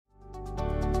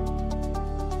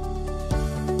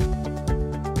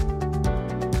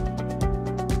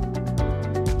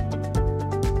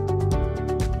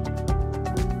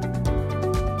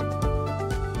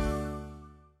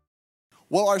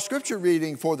Well, our scripture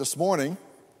reading for this morning,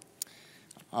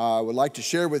 I would like to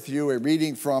share with you a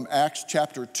reading from Acts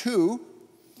chapter 2,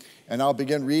 and I'll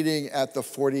begin reading at the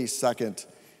 42nd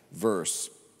verse.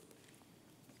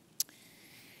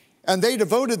 And they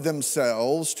devoted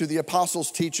themselves to the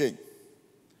apostles' teaching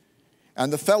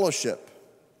and the fellowship,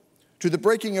 to the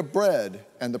breaking of bread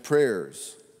and the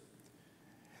prayers.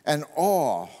 And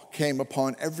awe came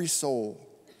upon every soul,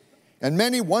 and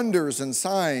many wonders and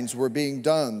signs were being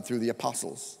done through the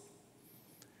apostles.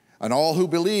 And all who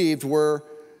believed were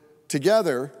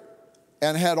together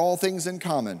and had all things in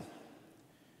common.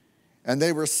 And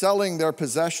they were selling their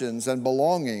possessions and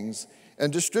belongings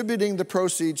and distributing the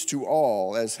proceeds to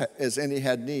all as any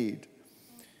had need.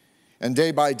 And day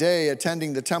by day,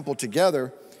 attending the temple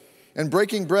together and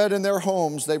breaking bread in their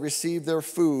homes, they received their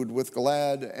food with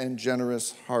glad and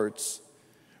generous hearts,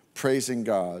 praising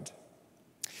God,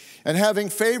 and having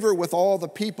favor with all the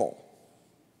people.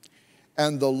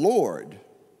 And the Lord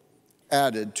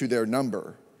added to their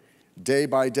number day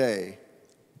by day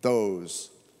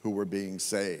those who were being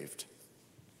saved.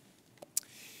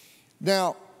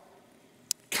 Now,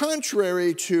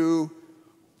 contrary to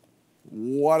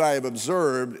what I have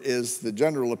observed is the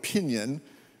general opinion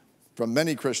from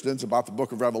many Christians about the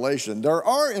book of Revelation, there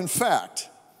are, in fact,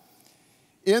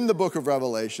 in the book of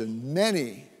Revelation,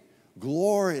 many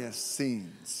glorious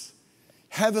scenes,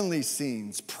 heavenly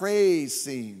scenes, praise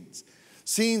scenes,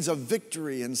 scenes of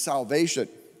victory and salvation.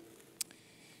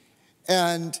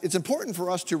 And it's important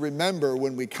for us to remember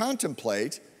when we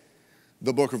contemplate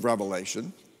the book of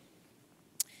Revelation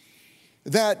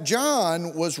that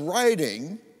John was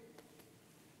writing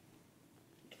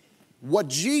what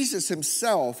Jesus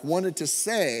himself wanted to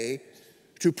say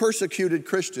to persecuted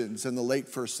Christians in the late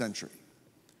first century.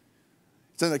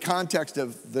 It's in the context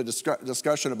of the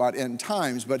discussion about end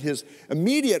times, but his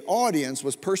immediate audience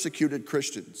was persecuted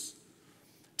Christians,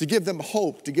 to give them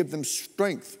hope, to give them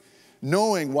strength,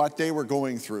 knowing what they were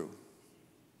going through.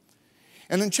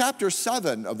 And in chapter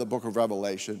 7 of the book of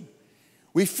Revelation,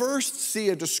 we first see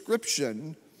a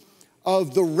description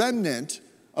of the remnant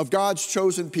of God's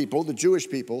chosen people, the Jewish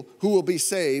people, who will be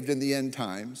saved in the end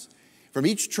times from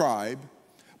each tribe.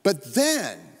 But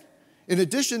then, in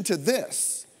addition to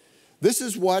this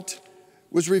is what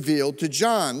was revealed to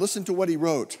John. Listen to what he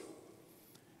wrote.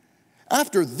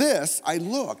 After this, I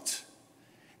looked,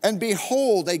 and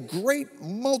behold, a great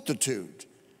multitude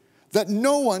that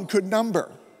no one could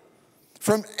number,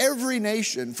 from every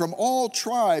nation, from all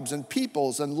tribes and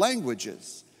peoples and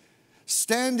languages,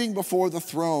 standing before the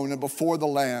throne and before the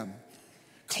Lamb,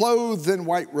 clothed in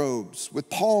white robes, with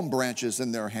palm branches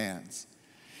in their hands,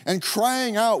 and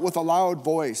crying out with a loud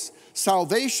voice,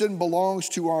 salvation belongs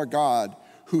to our God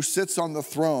who sits on the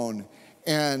throne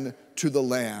and to the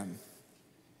Lamb.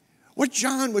 What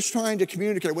John was trying to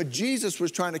communicate, what Jesus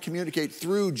was trying to communicate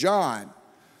through John,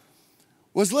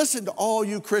 was listen to all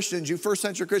you Christians, you first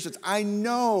century Christians. I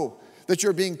know that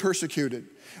you're being persecuted.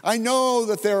 I know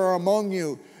that there are among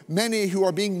you many who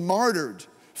are being martyred,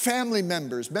 family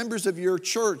members, members of your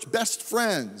church, best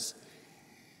friends.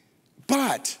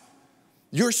 But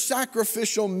your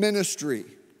sacrificial ministry,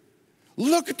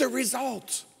 look at the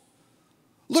results.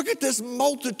 Look at this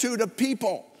multitude of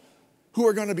people who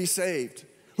are going to be saved,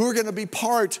 who are going to be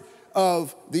part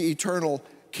of the eternal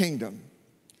kingdom.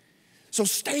 So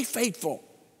stay faithful.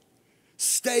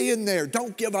 Stay in there.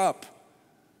 Don't give up.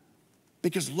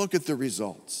 Because look at the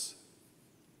results.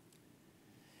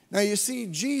 Now you see,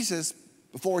 Jesus,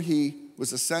 before he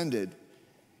was ascended,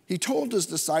 he told his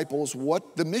disciples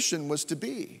what the mission was to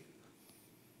be.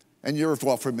 And you're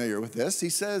well familiar with this. He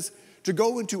says to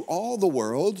go into all the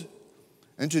world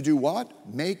and to do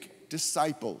what? Make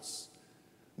disciples.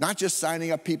 Not just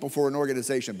signing up people for an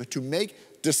organization, but to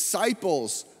make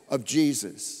disciples of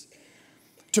Jesus.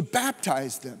 To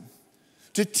baptize them.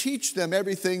 To teach them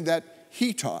everything that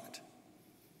he taught.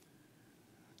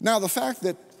 Now, the fact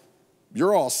that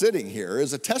you're all sitting here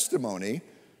is a testimony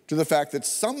to the fact that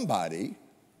somebody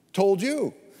told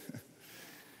you.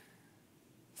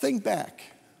 Think back.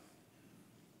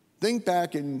 Think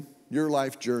back in your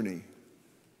life journey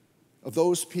of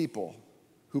those people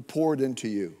who poured into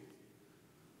you,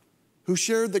 who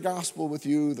shared the gospel with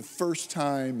you the first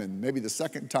time and maybe the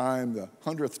second time, the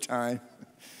 100th time,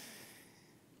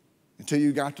 until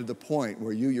you got to the point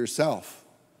where you yourself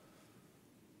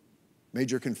made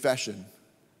your confession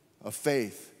of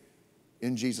faith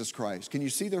in Jesus Christ. Can you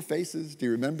see their faces? Do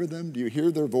you remember them? Do you hear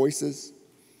their voices?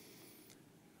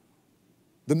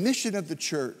 The mission of the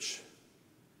church,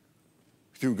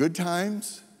 through good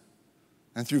times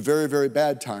and through very, very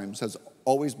bad times, has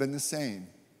always been the same.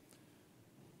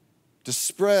 to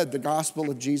spread the gospel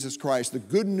of Jesus Christ, the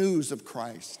good news of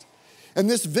Christ. And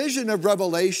this vision of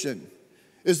revelation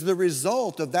is the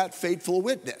result of that faithful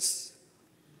witness.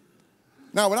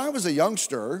 Now, when I was a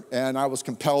youngster and I was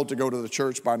compelled to go to the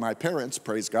church by my parents,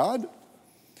 praise God,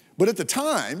 but at the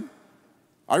time,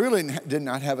 I really did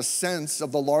not have a sense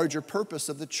of the larger purpose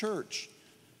of the church.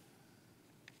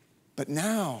 But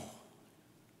now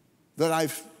that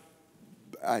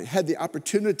I had the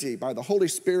opportunity by the Holy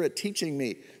Spirit teaching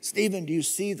me, Stephen, do you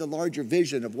see the larger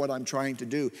vision of what I'm trying to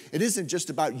do? It isn't just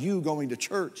about you going to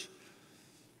church.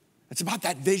 It's about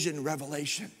that vision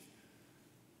revelation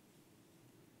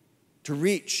to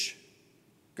reach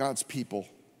God's people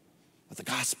with the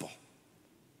gospel.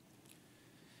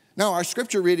 Now, our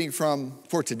scripture reading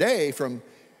for today from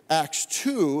Acts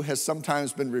 2 has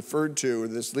sometimes been referred to, or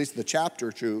at least the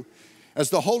chapter 2, as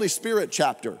the Holy Spirit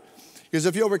chapter. Because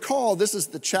if you'll recall, this is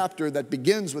the chapter that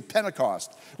begins with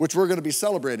Pentecost, which we're going to be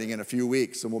celebrating in a few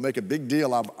weeks, and we'll make a big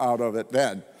deal out of it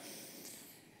then.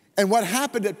 And what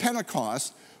happened at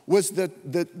Pentecost was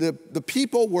that the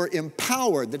people were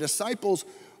empowered, the disciples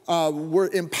were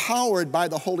empowered by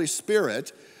the Holy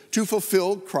Spirit to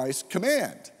fulfill Christ's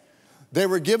command. They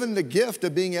were given the gift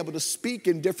of being able to speak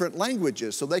in different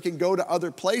languages so they can go to other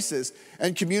places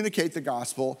and communicate the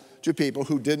gospel to people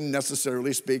who didn't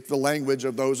necessarily speak the language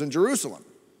of those in Jerusalem.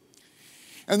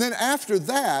 And then after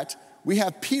that, we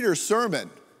have Peter's sermon,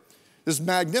 this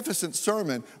magnificent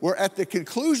sermon, where at the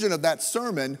conclusion of that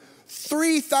sermon,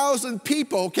 3,000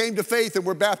 people came to faith and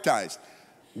were baptized.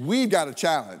 We've got a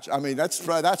challenge. I mean,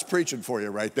 that's preaching for you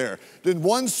right there. In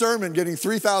one sermon, getting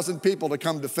 3,000 people to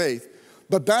come to faith.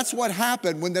 But that's what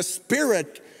happened when the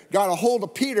Spirit got a hold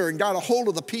of Peter and got a hold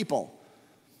of the people.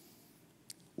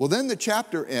 Well, then the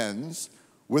chapter ends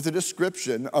with a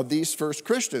description of these first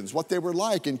Christians, what they were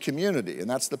like in community, and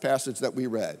that's the passage that we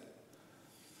read.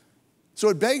 So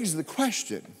it begs the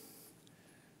question,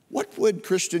 what would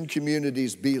Christian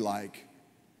communities be like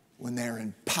when they're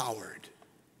empowered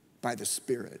by the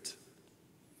Spirit?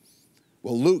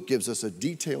 Well, Luke gives us a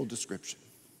detailed description.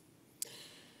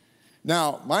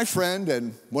 Now, my friend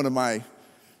and one of my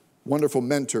wonderful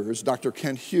mentors, Dr.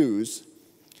 Kent Hughes,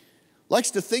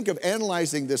 likes to think of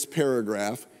analyzing this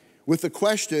paragraph with the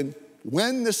question,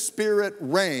 when the Spirit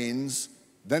reigns,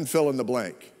 then fill in the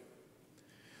blank.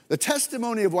 The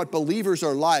testimony of what believers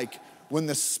are like when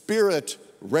the Spirit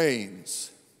reigns.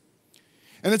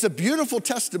 And it's a beautiful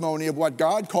testimony of what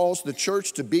God calls the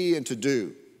church to be and to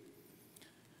do.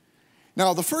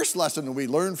 Now, the first lesson that we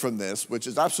learn from this, which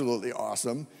is absolutely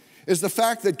awesome, is the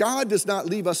fact that God does not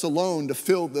leave us alone to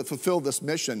fulfill this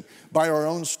mission by our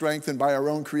own strength and by our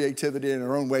own creativity and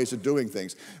our own ways of doing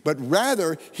things. But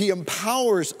rather, He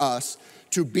empowers us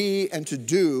to be and to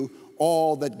do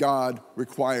all that God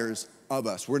requires of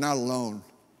us. We're not alone.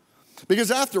 Because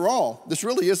after all, this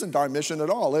really isn't our mission at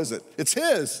all, is it? It's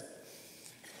His.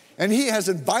 And He has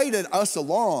invited us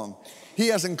along. He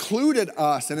has included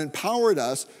us and empowered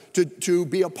us to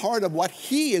be a part of what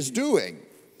He is doing.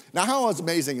 Now, how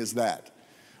amazing is that?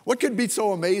 What could be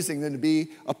so amazing than to be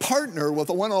a partner with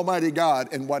the one Almighty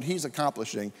God in what He's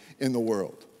accomplishing in the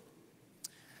world?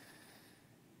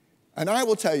 And I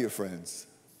will tell you, friends,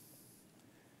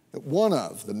 that one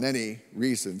of the many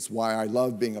reasons why I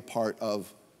love being a part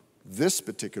of this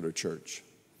particular church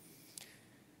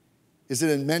is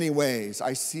that in many ways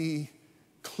I see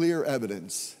clear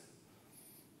evidence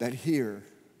that here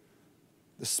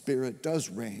the Spirit does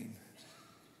reign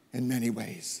in many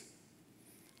ways.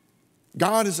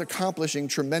 God is accomplishing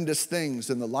tremendous things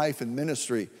in the life and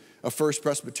ministry of First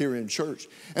Presbyterian Church.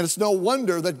 And it's no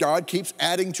wonder that God keeps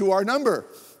adding to our number.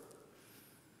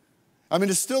 I mean,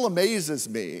 it still amazes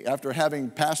me, after having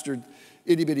pastored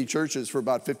itty-bitty churches for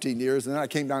about 15 years, and then I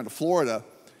came down to Florida,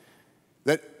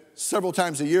 that several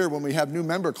times a year when we have new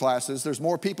member classes, there's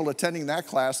more people attending that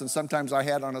class than sometimes I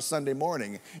had on a Sunday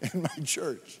morning in my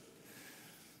church.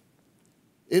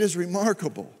 It is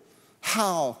remarkable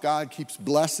how God keeps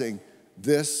blessing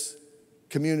this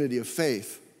community of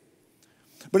faith.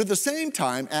 But at the same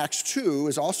time, Acts 2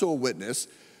 is also a witness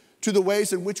to the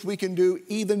ways in which we can do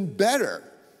even better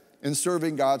in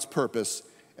serving God's purpose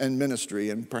and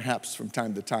ministry, and perhaps from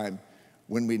time to time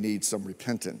when we need some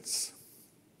repentance.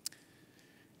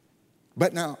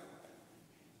 But now,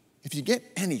 if you get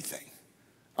anything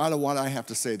out of what I have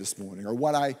to say this morning, or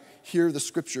what I hear the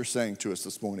Scripture saying to us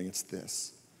this morning, it's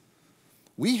this.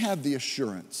 We have the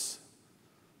assurance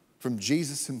from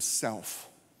Jesus Himself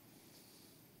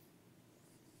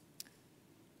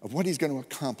of what He's going to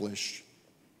accomplish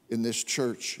in this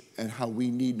church and how we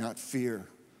need not fear.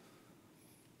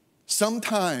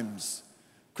 Sometimes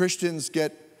Christians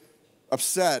get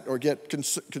upset or get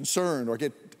concerned or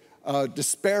get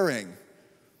despairing,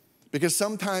 because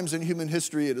sometimes in human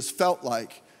history it has felt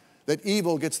like that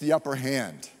evil gets the upper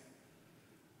hand.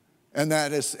 And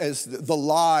that as the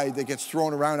lie that gets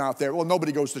thrown around out there, well,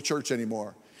 nobody goes to church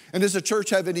anymore. And does the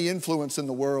church have any influence in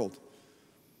the world?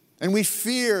 And we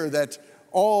fear that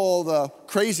all the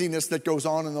craziness that goes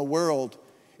on in the world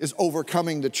is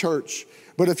overcoming the church.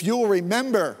 But if you'll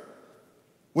remember,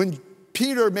 when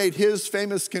Peter made his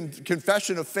famous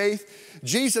confession of faith,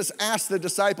 Jesus asked the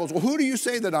disciples, well, who do you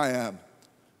say that I am?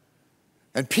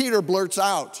 And Peter blurts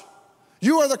out,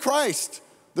 you are the Christ,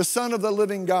 the Son of the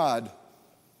living God.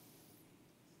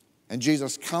 And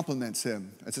Jesus compliments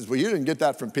him and says, well, you didn't get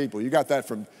that from people. You got that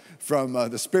from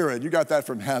the Spirit. You got that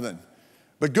from heaven.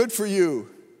 But good for you.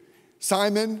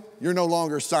 Simon, you're no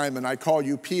longer Simon. I call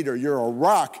you Peter. You're a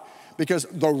rock, because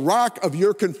the rock of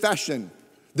your confession,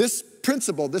 this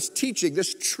principle, this teaching,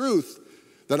 this truth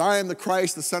that I am the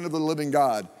Christ, the Son of the living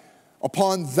God,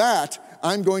 upon that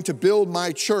I'm going to build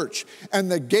my church, and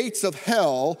the gates of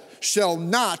hell shall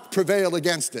not prevail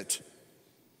against it.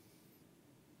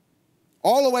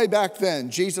 All the way back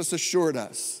then, Jesus assured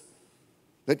us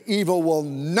that evil will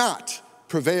not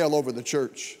prevail over the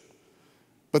church.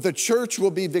 But the church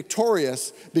will be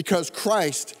victorious because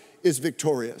Christ is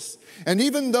victorious. And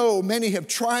even though many have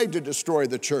tried to destroy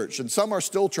the church, and some are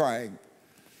still trying,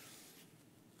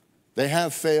 they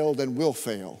have failed and will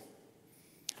fail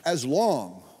as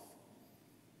long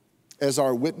as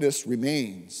our witness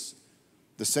remains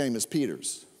the same as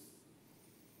Peter's.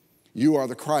 You are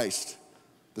the Christ,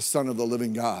 the Son of the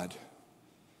living God.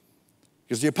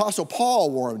 Because the Apostle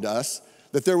Paul warned us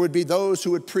that there would be those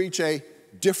who would preach a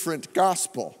different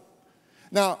gospel.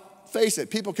 Now, face it,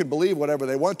 people can believe whatever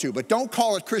they want to, but don't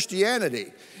call it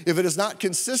Christianity if it is not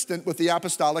consistent with the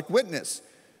apostolic witness.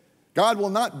 God will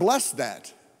not bless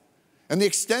that. And the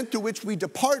extent to which we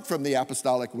depart from the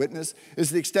apostolic witness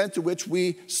is the extent to which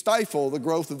we stifle the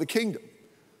growth of the kingdom.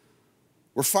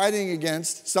 We're fighting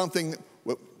against something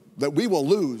that we will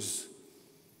lose,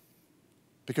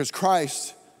 because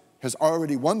Christ has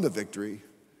already won the victory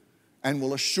and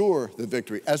will assure the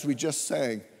victory, as we just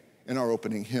sang in our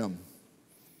opening hymn.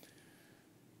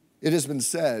 It has been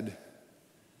said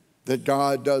that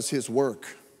God does his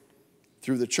work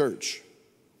through the church,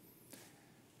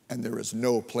 and there is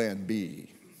no plan B.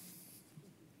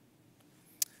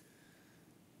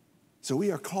 So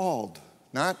we are called,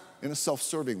 not in a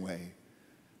self-serving way,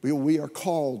 we are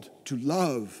called to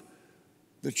love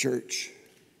the church.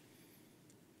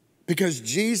 Because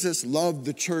Jesus loved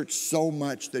the church so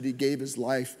much that he gave his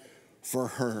life for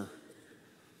her.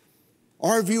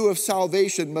 Our view of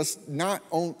salvation must not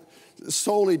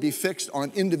solely be fixed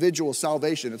on individual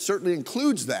salvation. It certainly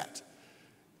includes that.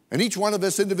 And each one of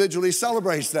us individually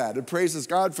celebrates that and praises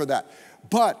God for that.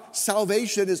 But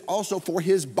salvation is also for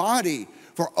his body,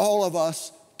 for all of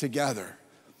us together,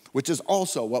 which is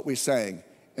also what we sang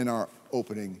in our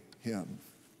opening hymn.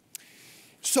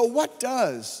 So what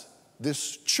does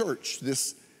this church,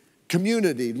 this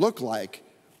community look like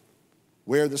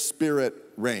where the Spirit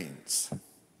reigns?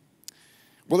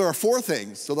 Well, there are four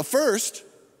things. So the first,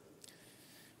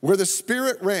 where the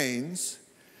Spirit reigns,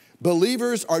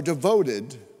 believers are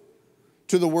devoted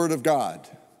to the Word of God.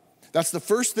 That's the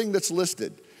first thing that's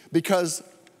listed, because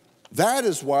that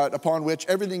is upon which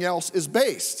everything else is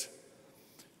based.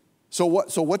 So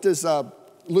what does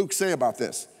Luke say about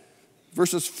this?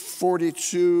 Verses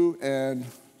 42 and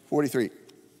 43.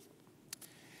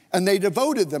 And they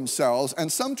devoted themselves,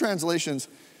 and some translations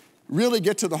really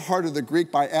get to the heart of the Greek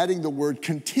by adding the word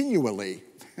continually.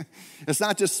 It's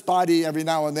not just spotty every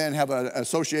now and then have an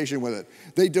association with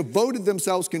it. They devoted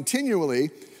themselves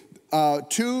continually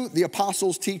to the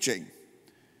apostles' teaching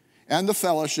and the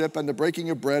fellowship and the breaking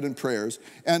of bread and prayers.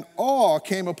 And awe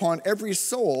came upon every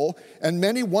soul, and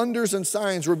many wonders and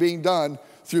signs were being done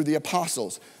through the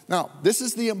apostles. Now, this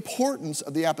is the importance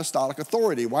of the apostolic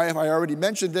authority. Why have I already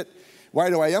mentioned it? Why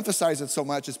do I emphasize it so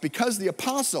much? It's because the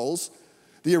apostles,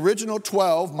 the original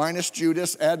 12, minus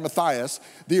Judas, add Matthias,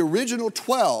 the original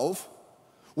 12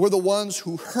 were the ones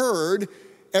who heard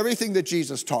everything that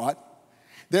Jesus taught.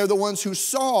 They're the ones who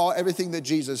saw everything that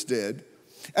Jesus did.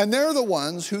 And they're the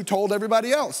ones who told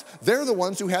everybody else. They're the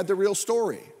ones who had the real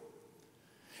story.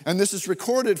 And this is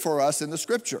recorded for us in the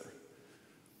Scripture.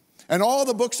 And all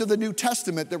the books of the New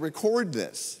Testament that record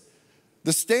this,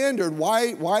 the standard,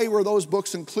 why were those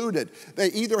books included? They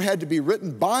either had to be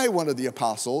written by one of the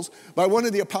apostles, by one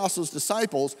of the apostles'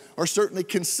 disciples, or certainly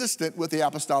consistent with the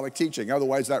apostolic teaching.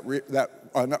 Otherwise, that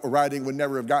writing would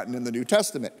never have gotten in the New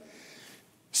Testament.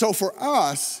 So for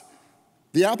us,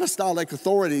 the apostolic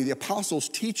authority, the apostles'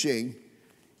 teaching,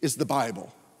 is the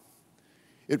Bible.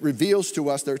 it reveals to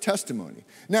us their testimony.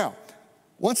 Now,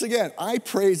 once again, I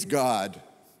praise God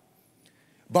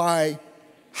by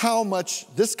how much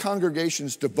this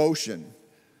congregation's devotion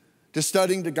to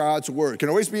studying to God's word can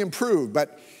always be improved,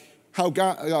 but how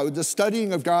the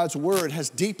studying of God's word has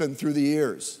deepened through the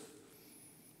years.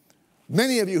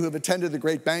 Many of you who have attended the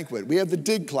Great Banquet, we have the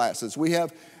DIG classes, we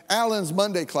have Alan's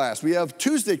Monday class, we have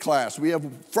Tuesday class, we have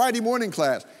Friday morning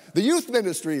class. The youth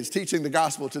ministry is teaching the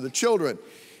gospel to the children.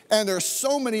 And there are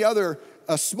so many other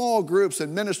small groups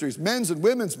and ministries, men's and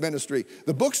women's ministry.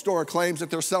 The bookstore claims that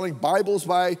they're selling Bibles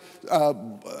by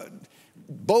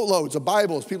boatloads of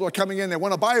Bibles. People are coming in, they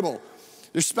want a Bible.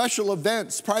 There's special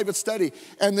events, private study,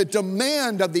 and the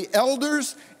demand of the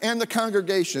elders and the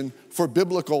congregation for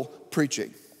biblical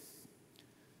preaching.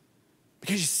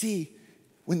 Because you see,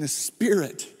 when the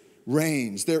Spirit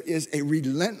reigns, there is a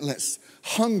relentless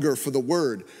hunger for the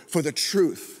word, for the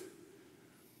truth.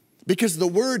 Because the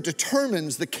word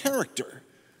determines the character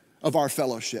of our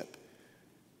fellowship.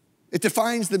 It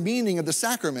defines the meaning of the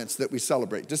sacraments that we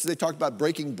celebrate, just as they talked about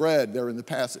breaking bread there in the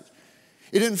passage.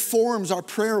 It informs our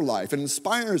prayer life and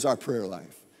inspires our prayer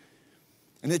life.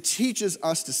 And it teaches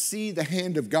us to see the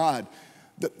hand of God,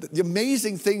 the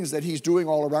amazing things that he's doing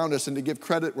all around us, and to give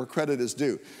credit where credit is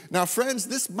due. Now, friends,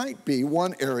 this might be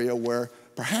one area where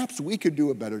perhaps we could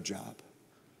do a better job.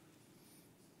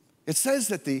 It says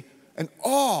that an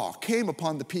awe came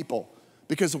upon the people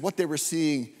because of what they were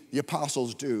seeing the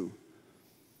apostles do.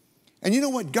 And you know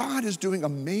what? God is doing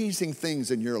amazing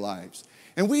things in your lives.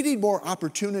 And we need more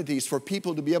opportunities for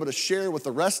people to be able to share with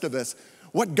the rest of us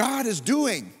what God is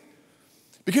doing.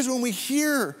 Because when we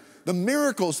hear the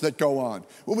miracles that go on,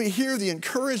 when we hear the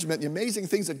encouragement, the amazing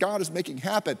things that God is making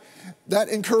happen, that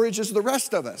encourages the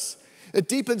rest of us. It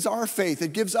deepens our faith.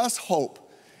 It gives us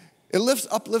hope. It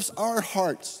uplifts our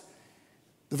hearts,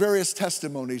 the various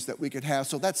testimonies that we could have,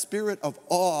 so that spirit of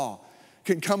awe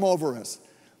can come over us.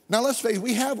 Now let's face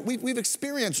it, we've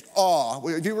experienced awe.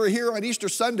 If you were here on Easter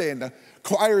Sunday and the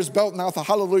choir's belting out the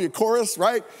Hallelujah chorus,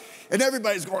 right? And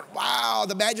everybody's going, wow,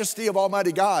 the majesty of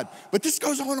Almighty God. But this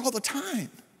goes on all the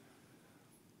time.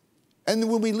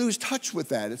 And when we lose touch with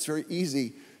that, it's very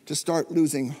easy to start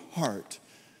losing heart.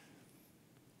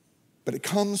 But it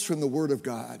comes from the Word of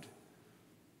God.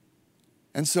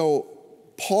 And so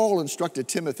Paul instructed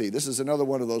Timothy. This is another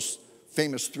one of those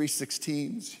famous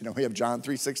 3:16s. You know, we have John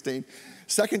 3:16.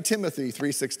 2 Timothy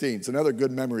 3:16 is another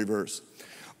good memory verse.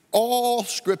 All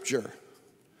Scripture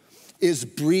is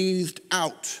breathed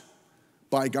out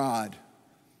by God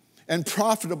and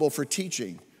profitable for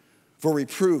teaching, for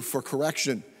reproof, for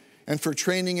correction, and for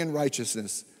training in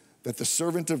righteousness, that the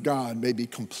servant of God may be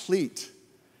complete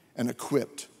and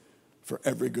equipped for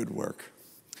every good work.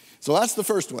 So that's the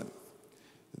first one.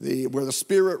 Where the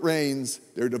Spirit reigns,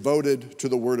 they're devoted to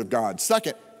the Word of God.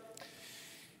 Second,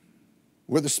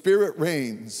 where the Spirit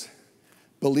reigns,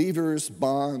 believers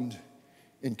bond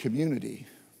in community.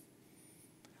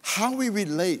 How we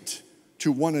relate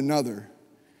to one another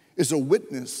is a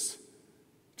witness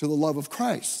to the love of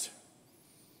Christ.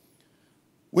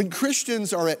 When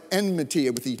Christians are at enmity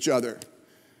with each other,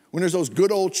 when there's those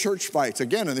good old church fights,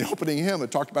 again, in the opening hymn, it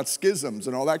talked about schisms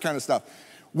and all that kind of stuff.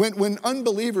 When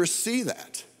unbelievers see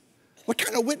that, what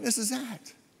kind of witness is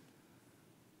that?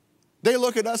 They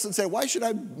look at us and say, why should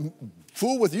I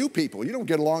fool with you people? You don't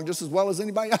get along just as well as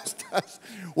anybody else does.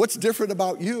 What's different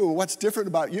about you? What's different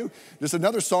about you? There's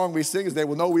another song we sing is they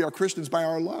will know we are Christians by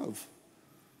our love.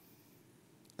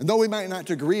 And though we might not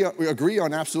agree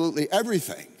on absolutely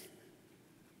everything,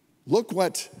 look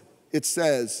what it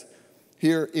says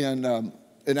here in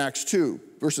Acts 2,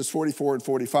 verses 44 and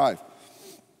 45.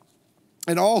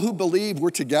 And all who believed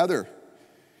were together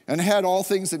and had all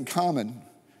things in common.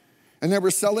 And they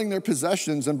were selling their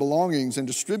possessions and belongings and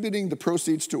distributing the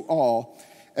proceeds to all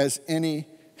as any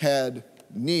had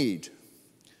need.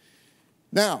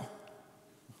 Now,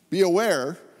 be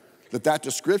aware that that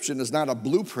description is not a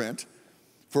blueprint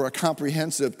for a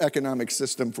comprehensive economic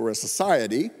system for a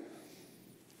society,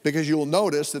 because you'll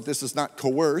notice that this is not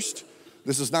coerced,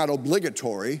 this is not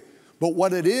obligatory, but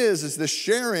what it is the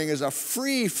sharing is a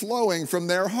free flowing from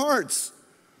their hearts.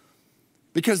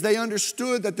 Because they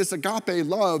understood that this agape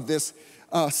love, this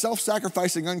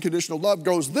self-sacrificing unconditional love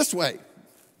goes this way.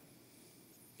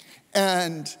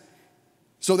 And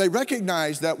so they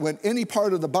recognize that when any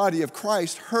part of the body of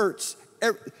Christ hurts,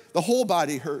 the whole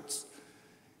body hurts.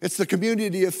 It's the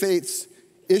community of faith's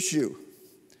issue.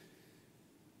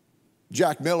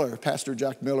 Pastor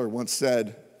Jack Miller once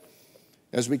said,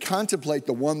 as we contemplate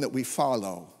the one that we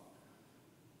follow,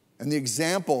 and the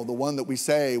example, the one that we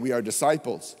say we are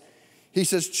disciples, he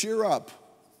says, cheer up.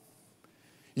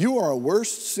 You are a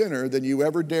worse sinner than you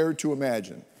ever dared to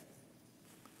imagine.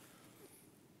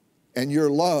 And you're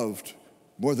loved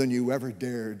more than you ever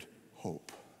dared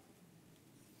hope.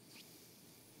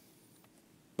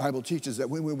 The Bible teaches that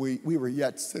when we were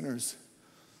yet sinners,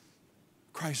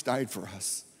 Christ died for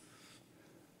us.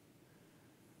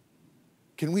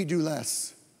 Can we do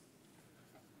less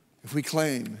if we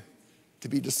claim to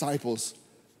be disciples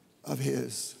of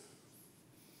his?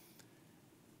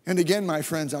 And again, my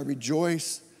friends, I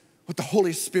rejoice what the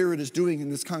Holy Spirit is doing in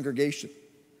this congregation.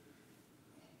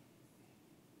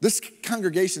 This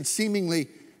congregation's seemingly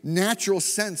natural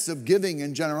sense of giving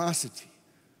and generosity.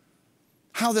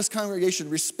 How this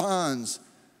congregation responds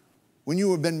when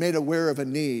you have been made aware of a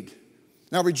need.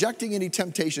 Now, rejecting any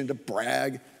temptation to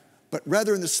brag, but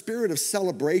rather in the spirit of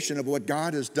celebration of what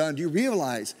God has done. Do you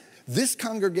realize this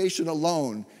congregation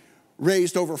alone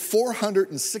raised over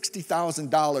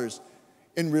 $460,000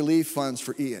 in relief funds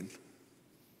for Ian?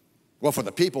 Well, for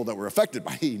the people that were affected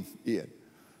by Ian.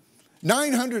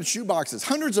 900 shoeboxes,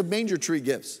 hundreds of manger tree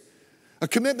gifts, a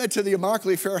commitment to the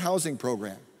Immokalee Fair Housing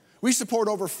Program. We support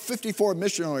over 54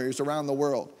 missionaries around the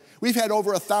world. We've had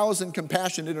over 1,000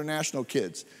 Compassion International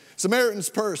kids. Samaritan's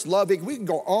Purse, Loving, we can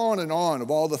go on and on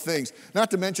of all the things, not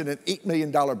to mention an $8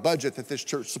 million budget that this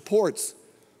church supports.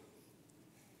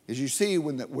 As you see,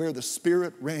 where the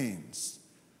Spirit reigns,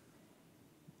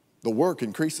 the work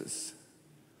increases,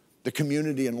 the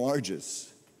community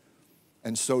enlarges,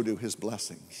 and so do his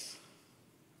blessings.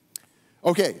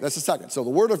 Okay, that's the second. So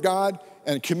the Word of God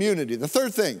and community. The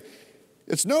third thing,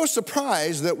 it's no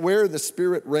surprise that where the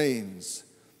Spirit reigns,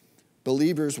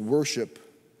 believers worship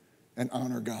and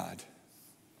honor God.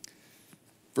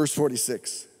 Verse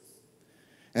 46,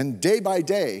 and day by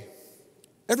day,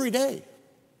 every day,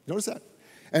 notice that,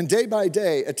 and day by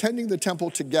day, attending the temple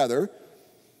together,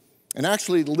 and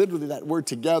actually literally that word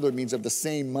together means of the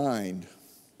same mind,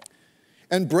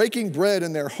 and breaking bread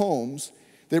in their homes,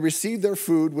 they received their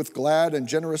food with glad and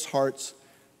generous hearts,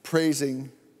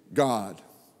 praising God.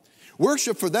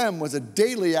 Worship for them was a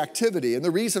daily activity, and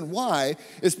the reason why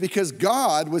is because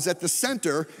God was at the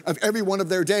center of every one of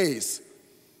their days.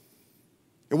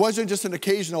 It wasn't just an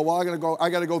occasional, well, I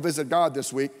got to go visit God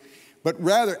this week, but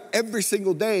rather every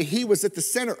single day he was at the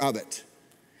center of it.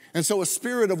 And so a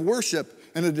spirit of worship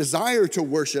and a desire to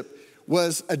worship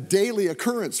was a daily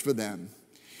occurrence for them.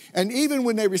 And even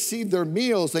when they received their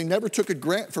meals, they never took it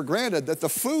for granted that the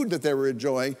food that they were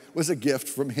enjoying was a gift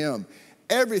from him.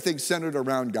 Everything centered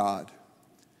around God.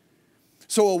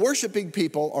 So a worshiping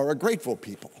people are a grateful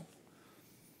people.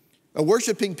 A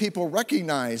worshiping people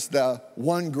recognize the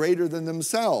one greater than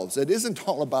themselves. It isn't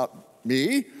all about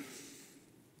me.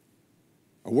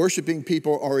 A worshiping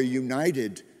people are a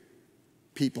united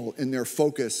people in their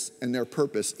focus and their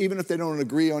purpose, even if they don't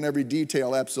agree on every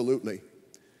detail, absolutely.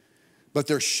 But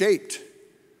they're shaped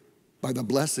by the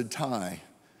blessed tie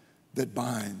that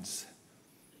binds.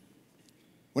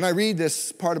 When I read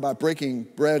this part about breaking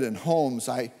bread in homes,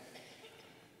 they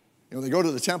go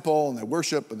to the temple and they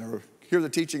worship and they hear the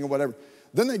teaching or whatever.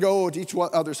 Then they go to each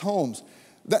other's homes.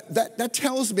 That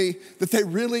tells me that they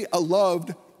really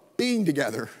loved being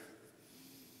together.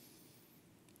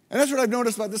 And that's what I've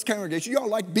noticed about this congregation. You all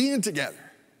like being together.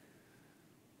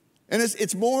 And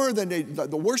it's more than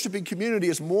the worshiping community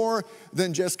is more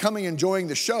than just coming and enjoying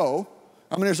the show.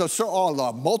 I mean, there's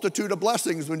a multitude of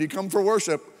blessings when you come for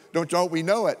worship. Don't we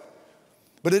know it?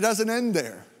 But it doesn't end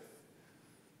there.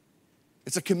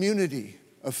 It's a community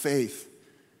of faith.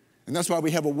 And that's why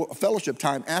we have a fellowship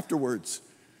time afterwards,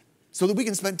 so that we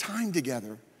can spend time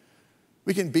together.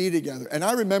 We can be together. And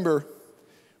I remember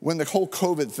when the whole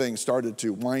COVID thing started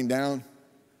to wind down,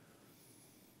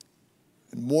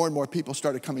 and more people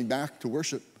started coming back to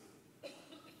worship.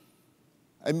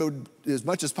 I moved as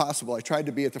much as possible. I tried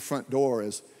to be at the front door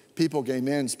as people came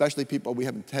in, especially people we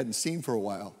hadn't seen for a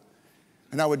while.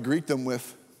 And I would greet them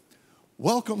with,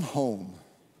 "Welcome home."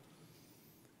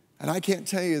 And I can't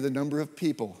tell you the number of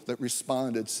people that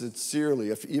responded sincerely,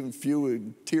 if even few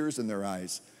with tears in their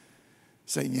eyes,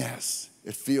 saying, "Yes,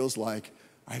 it feels like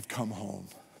I've come home."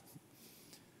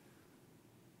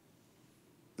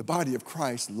 The body of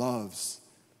Christ loves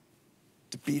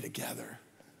to be together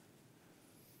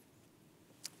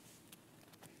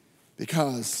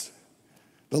because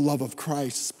the love of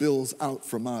Christ spills out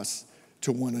from us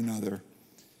to one another.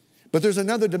 But there's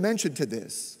another dimension to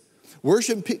this.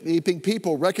 Worshiping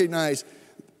people recognize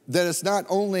that it's not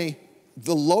only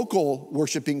the local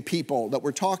worshiping people that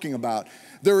we're talking about.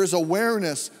 There is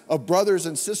awareness of brothers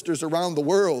and sisters around the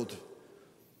world.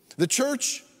 The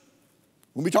church,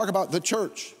 when we talk about the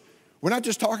church, we're not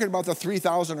just talking about the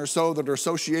 3,000 or so that are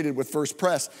associated with First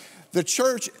Pres. The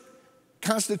church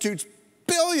constitutes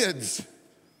billions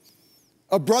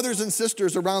of brothers and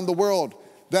sisters around the world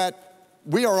that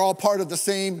we are all part of the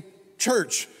same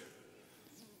church.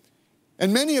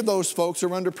 And many of those folks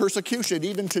are under persecution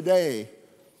even today.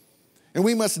 And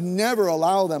we must never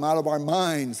allow them out of our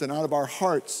minds and out of our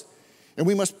hearts. And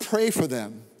we must pray for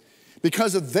them.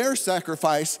 Because of their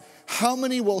sacrifice, how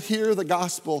many will hear the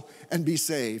gospel and be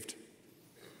saved?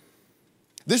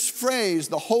 This phrase,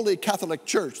 the Holy Catholic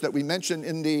Church, that we mentioned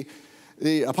in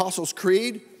the Apostles'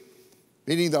 Creed,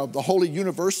 meaning the Holy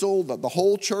Universal, the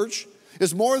whole church,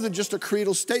 is more than just a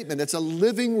creedal statement. It's a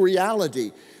living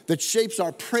reality that shapes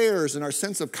our prayers and our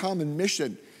sense of common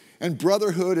mission and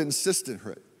brotherhood and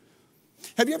sisterhood.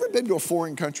 Have you ever been to a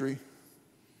foreign country?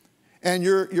 And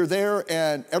you're there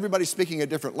and everybody's speaking a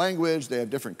different language, they have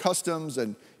different customs,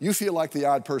 and you feel like the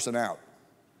odd person out.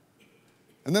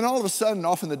 And then all of a sudden,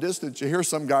 off in the distance, you hear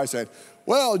some guy say,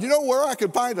 well, you know where I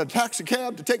could find a taxi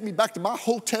cab to take me back to my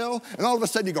hotel? And all of a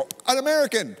sudden you go, an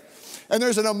American. And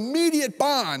there's an immediate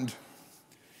bond.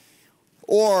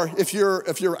 Or if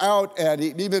you're out and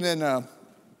even in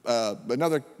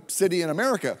another city in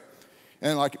America,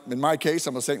 and like in my case,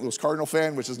 I'm a St. Louis Cardinal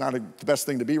fan, which is not the best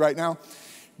thing to be right now.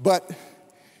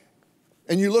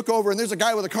 And you look over and there's a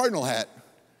guy with a Cardinal hat.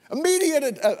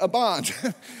 Immediate a bond.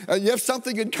 You have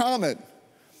something in common.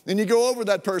 And you go over to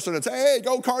that person and say, hey,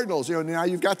 go Cardinals. You know, now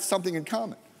you've got something in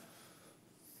common.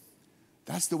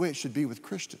 That's the way it should be with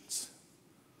Christians.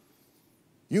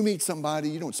 You meet somebody,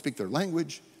 you don't speak their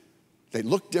language. They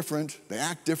look different, they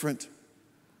act different.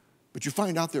 But you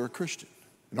find out they're a Christian.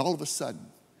 And all of a sudden,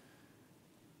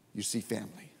 you see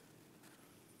family.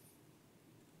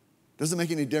 Doesn't make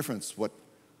any difference what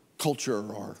culture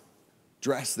or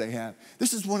dress they have.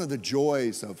 This is one of the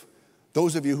joys of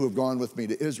those of you who have gone with me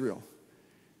to Israel.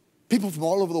 People from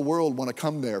all over the world want to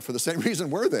come there for the same reason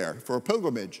we're there, for a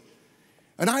pilgrimage.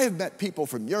 And I have met people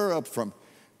from Europe, from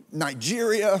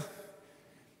Nigeria,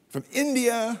 from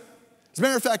India. As a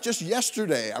matter of fact, just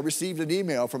yesterday, I received an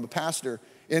email from a pastor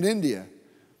in India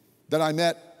that I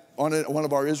met on one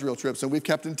of our Israel trips, and we've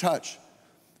kept in touch.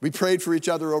 We prayed for each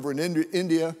other over in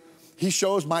India. He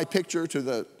shows my picture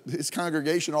to his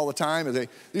congregation all the time. And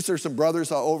these are some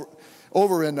brothers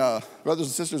brothers and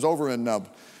sisters over in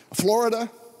Florida.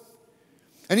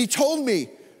 And he told me,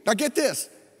 now get this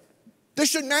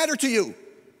shouldn't matter to you.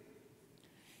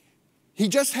 He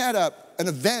just had an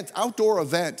event, outdoor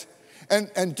event,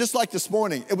 and just like this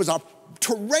morning, it was a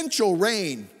torrential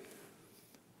rain,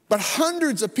 but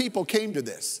hundreds of people came to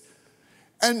this.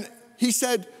 And he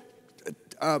said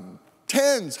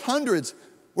tens, hundreds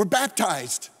were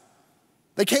baptized.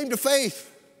 They came to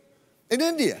faith in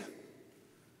India.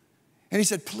 And he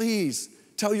said, please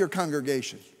tell your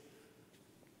congregation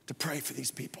to pray for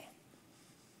these people,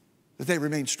 that they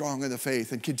remain strong in the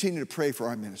faith and continue to pray for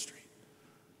our ministry.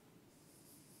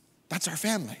 That's our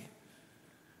family.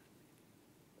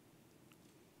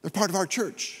 They're part of our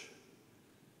church.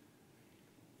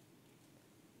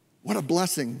 What a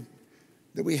blessing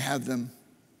that we have them.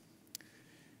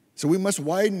 So we must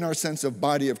widen our sense of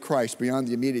body of Christ beyond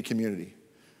the immediate community.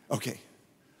 Okay,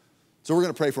 so we're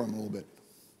going to pray for them a little bit.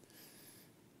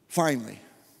 Finally,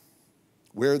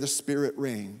 where the Spirit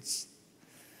reigns,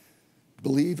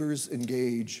 believers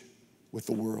engage with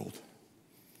the world.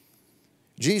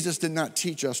 Jesus did not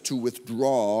teach us to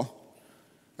withdraw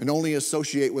and only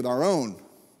associate with our own.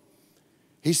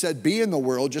 He said, be in the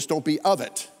world, just don't be of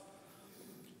it.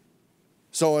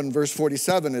 So in verse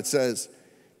 47, it says,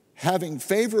 having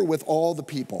favor with all the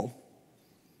people,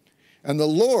 and the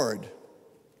Lord,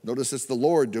 notice it's the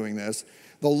Lord doing this,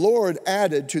 the Lord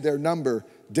added to their number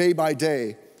day by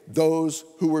day those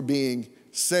who were being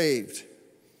saved.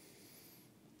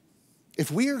 If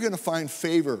we are going to find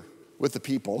favor with the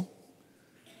people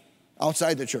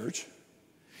outside the church,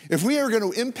 if we are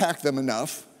going to impact them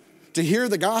enough to hear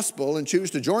the gospel and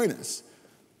choose to join us,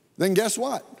 then guess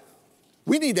what?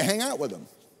 We need to hang out with them.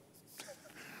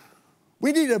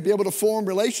 We need to be able to form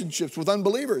relationships with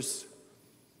unbelievers.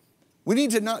 We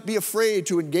need to not be afraid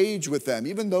to engage with them,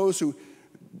 even those who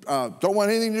don't want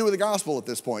anything to do with the gospel at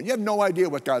this point. You have no idea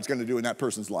what God's going to do in that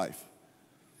person's life.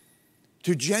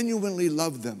 To genuinely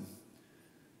love them,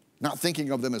 not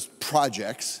thinking of them as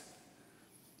projects,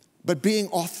 but being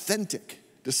authentic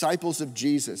disciples of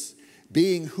Jesus,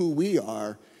 being who we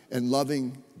are and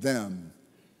loving them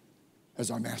as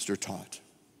our master taught.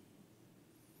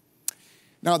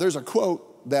 Now, there's a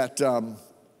quote that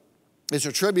is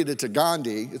attributed to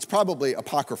Gandhi. It's probably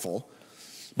apocryphal,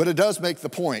 but it does make the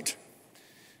point.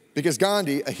 Because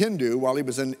Gandhi, a Hindu, while he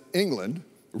was in England,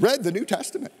 read the New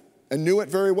Testament and knew it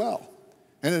very well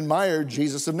and admired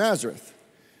Jesus of Nazareth.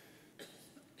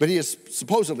 But he has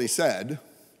supposedly said,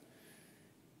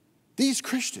 These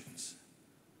Christians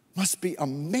must be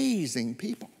amazing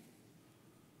people.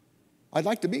 I'd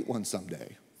like to meet one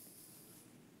someday.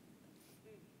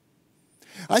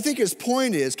 I think his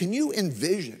point is, can you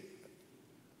envision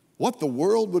what the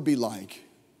world would be like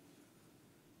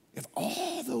if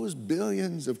all those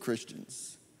billions of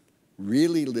Christians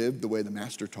really lived the way the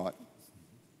Master taught?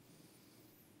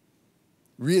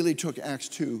 Really took Acts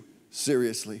 2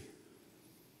 seriously.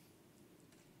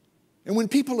 And when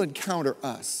people encounter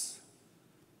us,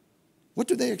 what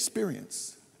do they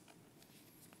experience?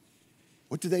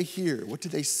 What do they hear? What do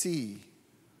they see?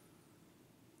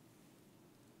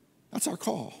 That's our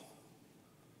call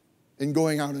in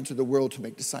going out into the world to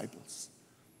make disciples,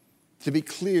 to be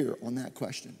clear on that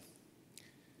question.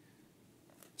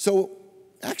 So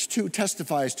Acts 2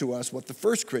 testifies to us what the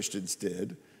first Christians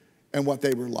did and what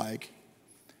they were like.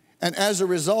 And as a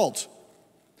result,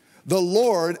 the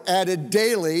Lord added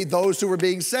daily those who were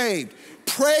being saved.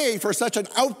 Pray for such an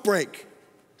outbreak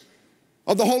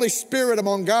of the Holy Spirit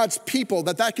among God's people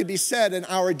that could be said in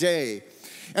our day.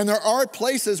 And there are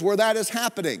places where that is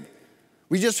happening.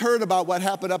 We just heard about what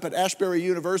happened up at Ashbury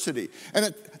University.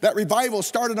 And that revival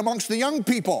started amongst the young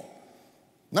people.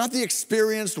 Not the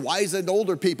experienced, wizened,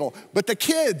 older people, but the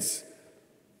kids.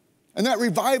 And that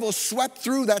revival swept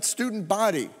through that student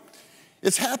body.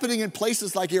 It's happening in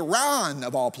places like Iran,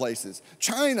 of all places,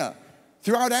 China,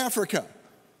 throughout Africa.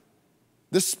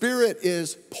 The Spirit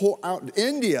is out.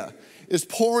 India is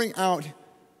pouring out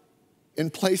in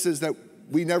places that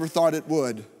we never thought it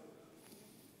would.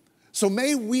 So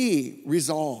may we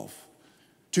resolve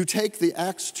to take the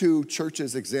Acts 2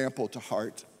 church's example to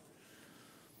heart.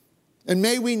 And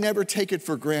may we never take it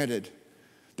for granted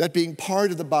that being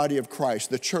part of the body of Christ,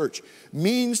 the church,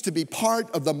 means to be part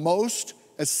of the most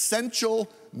essential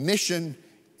mission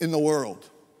in the world.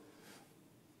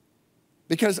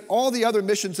 Because all the other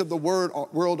missions of the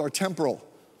world are temporal.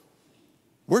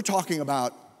 We're talking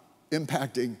about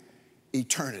impacting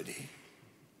eternity.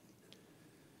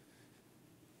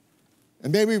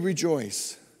 And may we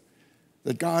rejoice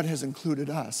that God has included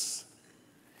us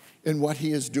in what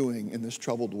he is doing in this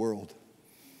troubled world.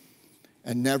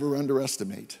 And never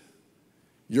underestimate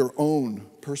your own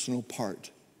personal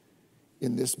part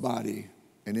in this body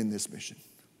and in this mission.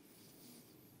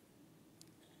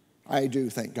 I do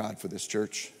thank God for this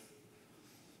church.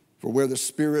 For where the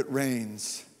Spirit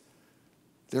reigns,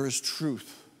 there is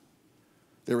truth,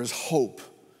 there is hope,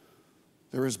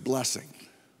 there is blessing.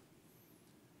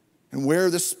 And where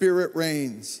the Spirit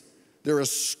reigns, there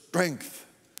is strength,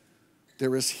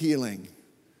 there is healing,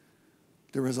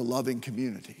 there is a loving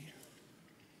community.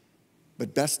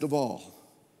 But best of all,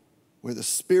 where the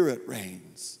Spirit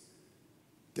reigns,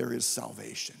 there is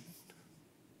salvation.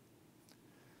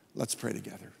 Let's pray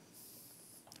together.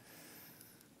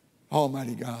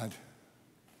 Almighty God,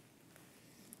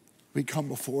 we come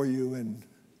before you in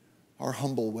our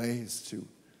humble ways to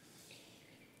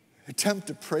attempt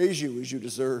to praise you as you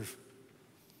deserve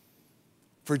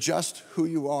for just who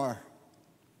you are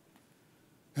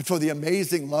and for the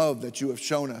amazing love that you have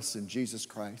shown us in Jesus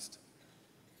Christ.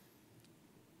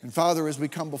 And Father, as we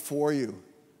come before you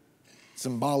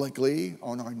symbolically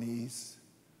on our knees,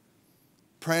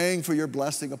 praying for your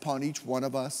blessing upon each one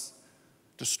of us,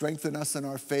 to strengthen us in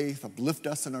our faith, uplift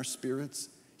us in our spirits,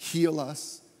 heal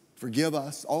us, forgive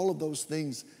us, all of those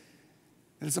things.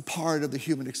 And it's a part of the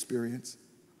human experience.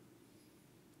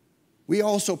 We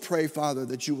also pray, Father,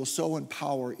 that you will so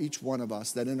empower each one of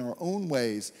us that in our own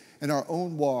ways, in our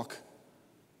own walk,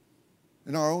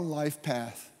 in our own life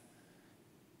path,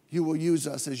 you will use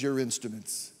us as your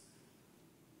instruments.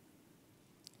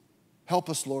 Help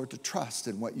us, Lord, to trust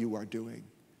in what you are doing.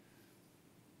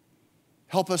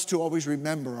 Help us to always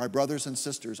remember our brothers and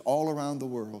sisters all around the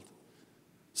world,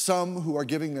 some who are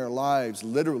giving their lives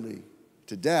literally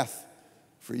to death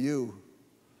for you.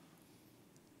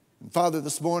 And Father,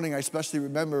 this morning I especially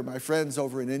remember my friends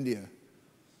over in India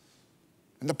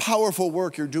and the powerful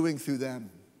work you're doing through them.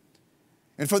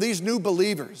 And for these new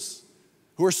believers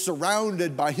who are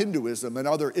surrounded by Hinduism and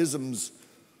other isms,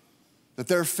 that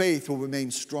their faith will remain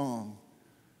strong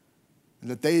and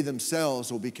that they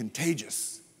themselves will be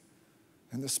contagious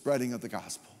in the spreading of the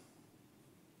gospel.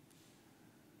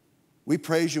 We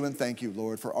praise you and thank you,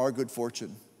 Lord, for our good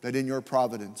fortune that in your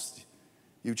providence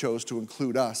you chose to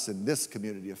include us in this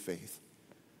community of faith.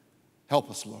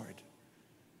 Help us, Lord,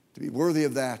 to be worthy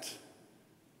of that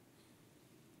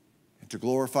and to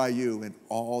glorify you in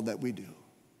all that we do.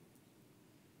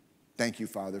 Thank you,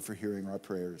 Father, for hearing our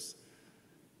prayers,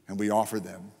 and we offer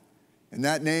them in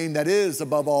that name that is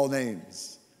above all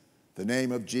names, the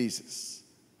name of Jesus,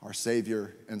 our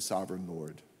Savior and sovereign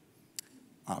Lord.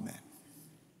 Amen.